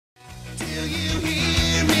Till you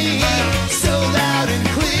hear me so loud and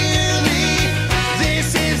clearly,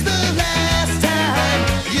 this is the last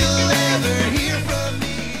time you'll ever hear from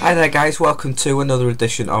me. Hi there guys, welcome to another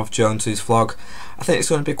edition of Jonesy's vlog. I think it's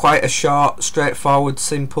going to be quite a short, straightforward,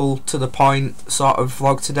 simple, to the point sort of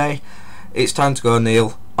vlog today. It's time to go,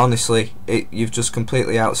 Neil. Honestly, you've just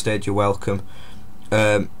completely outstayed your welcome.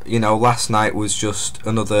 You know, last night was just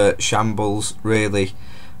another shambles, really.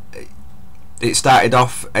 It started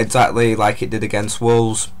off exactly like it did against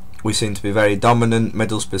Wolves. We seemed to be very dominant.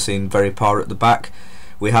 Middlesbrough seemed very poor at the back.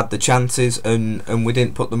 We had the chances and we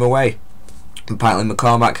didn't put them away. Apparently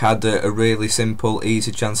McCormack had a really simple,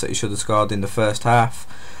 easy chance that he should have scored in the first half.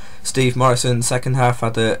 Steve Morrison, second half,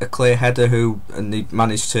 had a clear header and he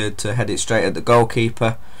managed to head it straight at the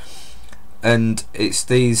goalkeeper. And it's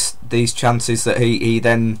these chances that he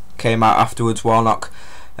then came out afterwards, Warnock,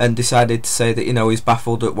 and decided to say that, you know, he's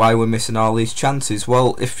baffled at why we're missing all these chances.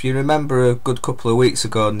 Well, if you remember a good couple of weeks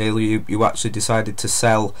ago, Neil, you actually decided to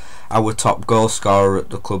sell our top goal scorer at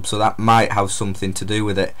the club, so that might have something to do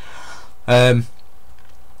with it.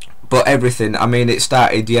 But everything, I mean, it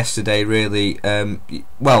started yesterday really.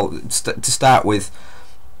 Well, to start with,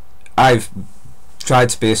 I've tried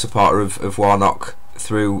to be a supporter of Warnock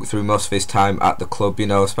through most of his time at the club, you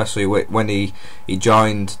know, especially when he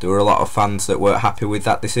joined. There were a lot of fans that weren't happy with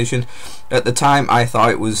that decision. At the time I thought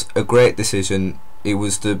it was a great decision. He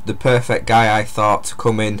was the perfect guy, I thought, to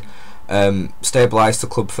come in, stabilise the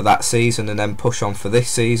club for that season and then push on for this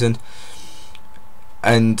season.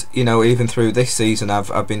 And you know, even through this season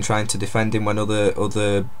I've been trying to defend him when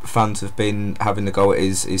other fans have been having a go at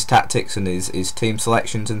his tactics and his team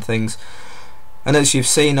selections and things. And as you've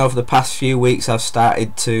seen over the past few weeks, I've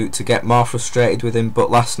started to get more frustrated with him, but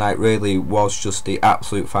last night really was just the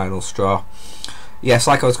absolute final straw. Yes,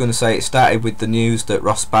 like I was going to say, it started with the news that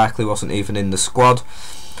Ross Barkley wasn't even in the squad.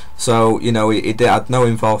 So, you know, he had no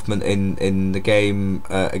involvement in the game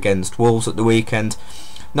against Wolves at the weekend,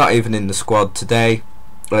 not even in the squad today,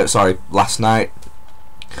 last night.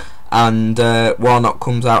 And Warnock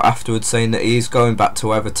comes out afterwards saying that he's going back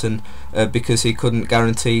to Everton because he couldn't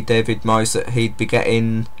guarantee David Moyes that he'd be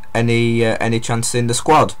getting any chances in the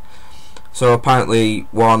squad. So apparently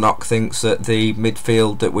Warnock thinks that the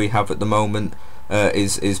midfield that we have at the moment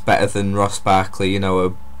is better than Ross Barkley, you know,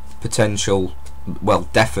 a potential, well,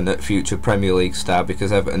 definite future Premier League star,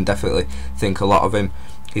 because Everton definitely think a lot of him.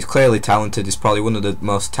 He's clearly talented. He's probably one of the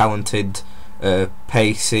most talented,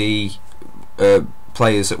 pacey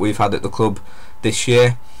players that we've had at the club this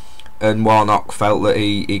year, and Warnock felt that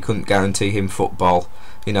he couldn't guarantee him football.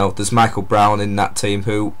 You know, there's Michael Brown in that team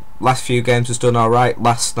who last few games has done alright.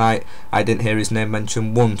 Last night I didn't hear his name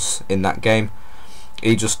mentioned once in that game.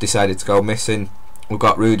 He just decided to go missing. We've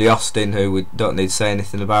got Rudy Austin, who we don't need to say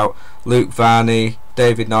anything about, Luke Varney,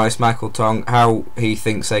 David Norris, Michael Tong. How he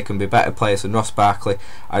thinks they can be better players than Ross Barkley,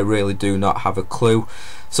 I really do not have a clue.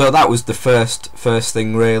 So that was the first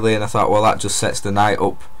thing really, and I thought, well, that just sets the night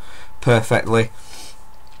up perfectly.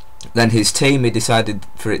 Then his team, he decided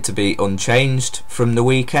for it to be unchanged from the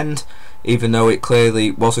weekend, even though it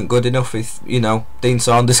clearly wasn't good enough. If you know, Dean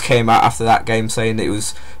Saunders came out after that game saying it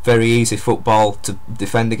was very easy football to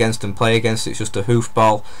defend against and play against. It's just a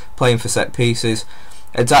hoofball, playing for set pieces.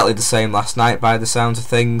 Exactly the same last night by the sounds of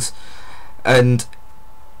things. And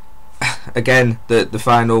again, the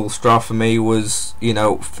final straw for me was, you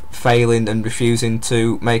know, failing and refusing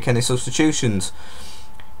to make any substitutions.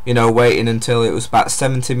 You know, waiting until it was about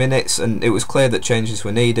 70 minutes and it was clear that changes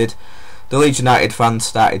were needed. The Leeds United fans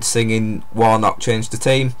started singing "Warnock changed the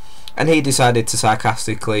team," and he decided to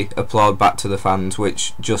sarcastically applaud back to the fans,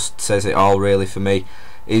 which just says it all really for me.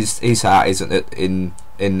 His heart isn't in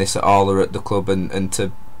this at all, or at the club, and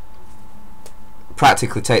to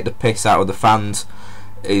practically take the piss out of the fans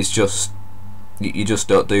is just, you just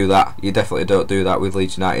don't do that. You definitely don't do that with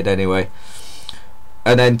Leeds United anyway.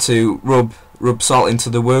 And then to rub salt into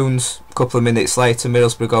the wounds, a couple of minutes later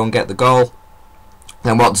Middlesbrough go and get the goal.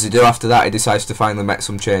 And what does he do after that? He decides to finally make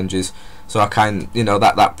some changes. So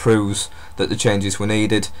that proves that the changes were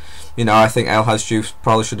needed. You know, I think El Hadji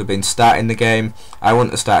probably should have been starting the game. I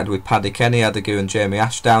wouldn't have started with Paddy Kenny. I'd have given Jamie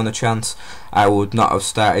Ashdown a chance. I would not have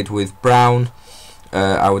started with Brown.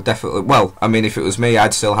 I would definitely, well, I mean, if it was me,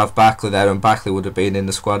 I'd still have Barkley there, and Barkley would have been in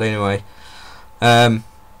the squad anyway. And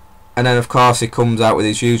then of course he comes out with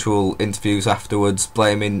his usual interviews afterwards,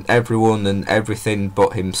 blaming everyone and everything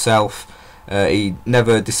but himself. He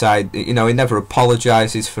never he never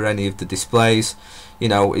apologises for any of the displays. You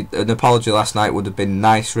know, an apology last night would have been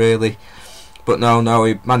nice, really, but no,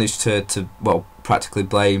 he managed to practically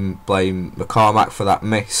blame McCormack for that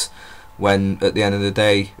miss, when at the end of the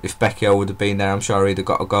day, if Becchio would have been there, I'm sure he'd have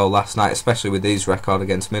got a goal last night, especially with his record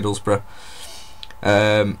against Middlesbrough.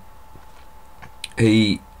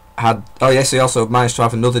 He had, oh yes, he also managed to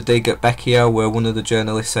have another dig at Becchio, where one of the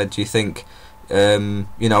journalists said, do you think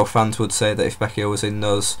fans would say that if Becchio was in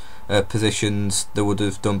those positions they would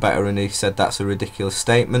have done better, and he said that's a ridiculous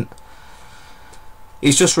statement.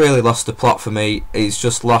 He's just really lost the plot for me.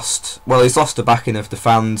 He's lost the backing of the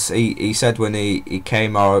fans. He said when he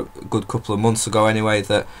came, or a good couple of months ago anyway,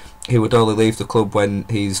 that he would only leave the club when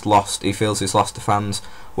he feels he's lost the fans.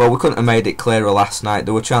 Well, we couldn't have made it clearer last night.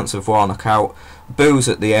 There were chances of Warnock out, boos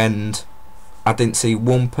at the end. I didn't see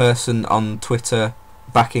one person on Twitter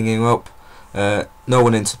backing him up, no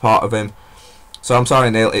one in support of him. So I'm sorry,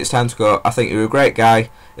 Neil, it's time to go. I think you're a great guy.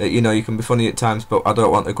 You can be funny at times, but I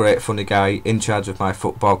don't want a great funny guy in charge of my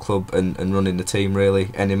football club and running the team really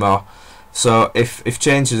anymore. So if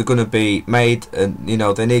changes are going to be made, and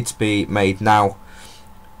they need to be made now.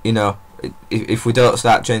 If we don't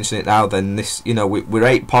start changing it now, then this, we're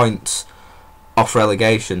 8 points off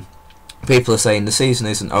relegation. People are saying the season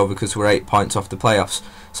isn't over because we're 8 points off the playoffs.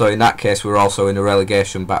 So in that case, we're also in a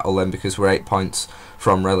relegation battle then, because we're 8 points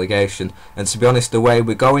from relegation. And to be honest, the way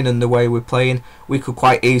we're going and the way we're playing, we could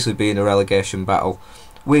quite easily be in a relegation battle.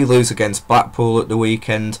 We lose against Blackpool at the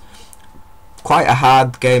weekend. Quite a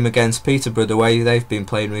hard game against Peterborough, the way they've been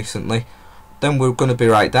playing recently. Then we're going to be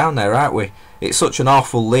right down there, aren't we? It's such an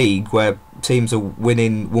awful league where teams are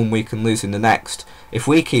winning one week and losing the next. If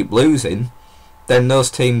we keep losing, then those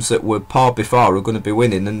teams that were poor before are going to be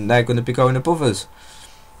winning, and they're going to be going above us.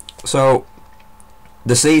 So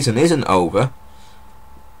the season isn't over.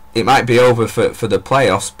 It might be over for the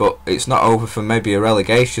playoffs, but it's not over for maybe a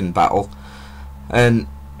relegation battle. And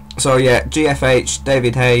so yeah, GFH,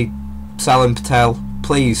 David Hay, Salim Patel,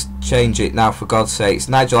 please change it now, for God's sakes.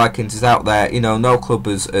 Nigel Adkins is out there, no club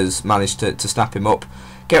has managed to snap him up.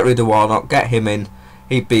 Get rid of Warnock, get him in.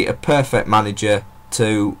 He'd be a perfect manager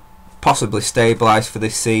to possibly stabilise for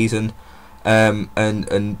this season,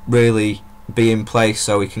 and really be in place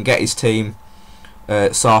so he can get his team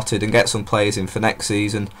sorted and get some players in for next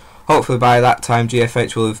season. Hopefully by that time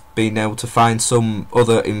GFH will have been able to find some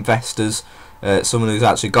other investors, someone who's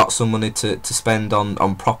actually got some money to spend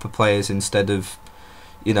on proper players instead of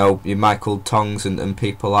your Michael Tongs and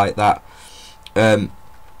people like that, and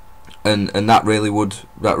that really would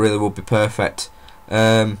be perfect.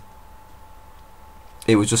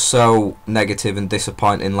 It was just so negative and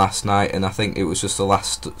disappointing last night, and I think it was just the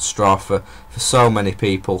last straw for so many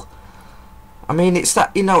people. I mean, it's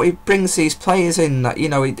that, it brings these players in that,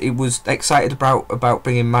 he was excited about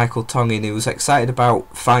bringing Michael Tong in. He was excited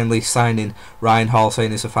about finally signing Ryan Hall,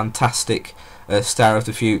 saying he's a fantastic star of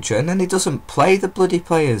the future, and then he doesn't play the bloody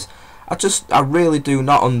players. I really do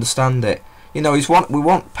not understand it. We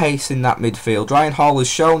want pace in that midfield. Ryan Hall has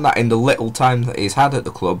shown that in the little time that he's had at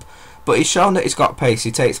the club, but he's shown that he's got pace.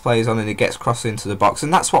 He takes players on and he gets crossed into the box,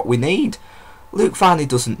 and that's what we need. Luke Varney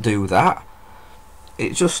doesn't do that.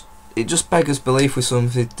 It just beggars belief with some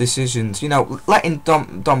of his decisions. Letting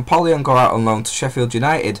Dom Pollion go out on loan to Sheffield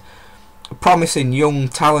United, a promising young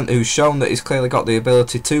talent who's shown that he's clearly got the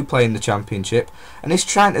ability to play in the Championship, and he's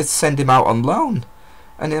trying to send him out on loan.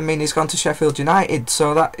 And I mean, he's gone to Sheffield United,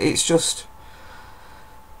 so that it's just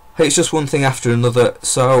one thing after another.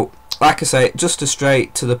 So, like I say, just a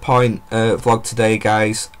straight to the point vlog today,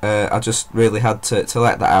 guys. I just really had to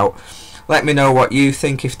let that out. Let me know what you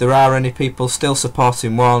think. If there are any people still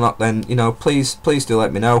supporting Warnock, then please do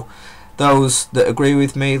let me know. Those that agree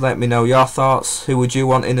with me, let me know your thoughts. Who would you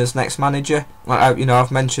want in as next manager?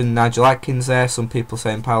 I've mentioned Nigel Adkins there. Some people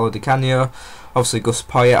saying Paolo Di Canio. Obviously, Gus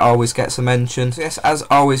Poyet always gets a mention. So yes, as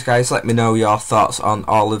always, guys, let me know your thoughts on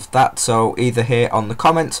all of that. So either here on the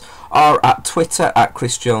comments or at Twitter at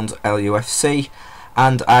ChrisJonesLUFC,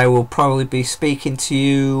 and I will probably be speaking to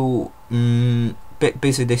you. Bit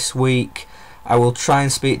busy this week. I will try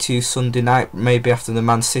and speak to you Sunday night, maybe after the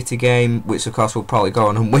Man City game, which of course we'll probably go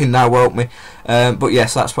on and win now, won't we? But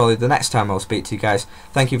yes, that's probably the next time I'll speak to you guys.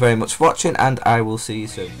 Thank you very much for watching, and I will see you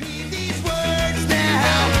soon.